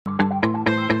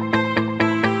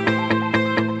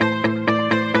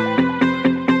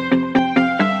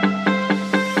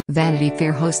Vanity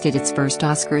Fair hosted its first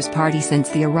Oscars party since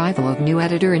the arrival of new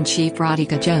editor-in-chief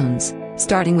Radhika Jones,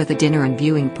 starting with a dinner and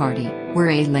viewing party, where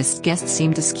A-list guests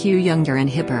seemed to skew younger and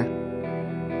hipper.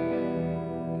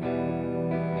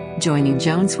 Joining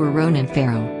Jones were Ronan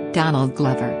Farrow, Donald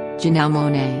Glover, Janelle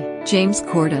Monáe, James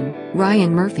Corden,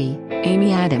 Ryan Murphy,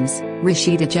 Amy Adams,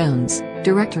 Rashida Jones,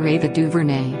 director Ava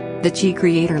DuVernay, The Chi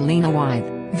creator Lena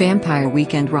Waithe, Vampire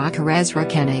Weekend rocker Ezra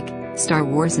Koenig, Star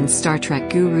Wars and Star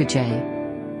Trek guru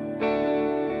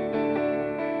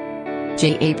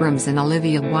J. Abrams and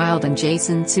Olivia Wilde and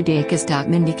Jason Sudeikis.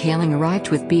 Mindy Kaling arrived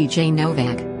with BJ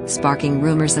Novak, sparking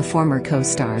rumors the former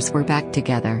co-stars were back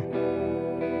together.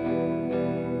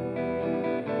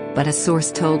 But a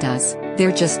source told us,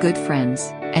 they're just good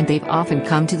friends, and they've often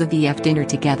come to the VF dinner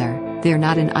together, they're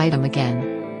not an item again.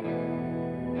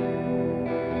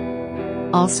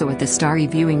 Also at the starry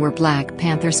viewing were Black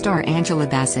Panther star Angela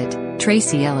Bassett,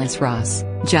 Tracy Ellis Ross,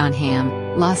 John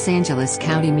Hamm, Los Angeles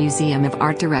County Museum of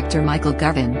Art director Michael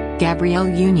Govan, Gabrielle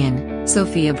Union,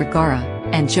 Sofia Vergara,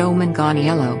 and Joe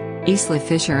Manganiello, Isla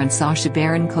Fisher and Sacha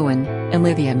Baron Cohen,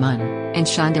 Olivia Munn, and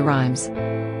Shonda Rhimes.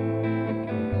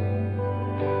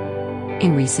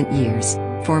 In recent years,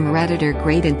 former editor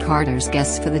Graydon Carter's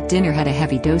guests for the dinner had a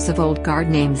heavy dose of old guard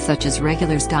names such as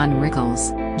regulars Don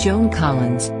Rickles, Joan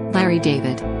Collins, Larry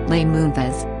David, Leigh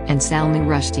Moonves, and Salman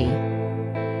Rushdie.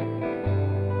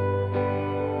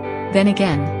 Then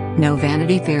again, no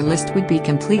Vanity Fair list would be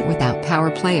complete without power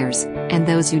players, and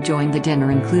those who joined the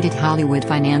dinner included Hollywood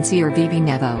financier Vivi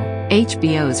Nevo,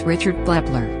 HBO's Richard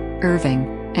Plepler,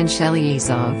 Irving, and Shelley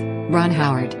Azov, Ron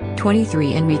Howard,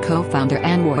 23andMe co-founder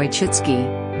Anne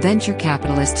Wojcicki, venture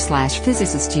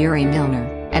capitalist/physicist Yuri Milner,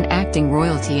 and acting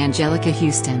royalty Angelica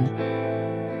Houston.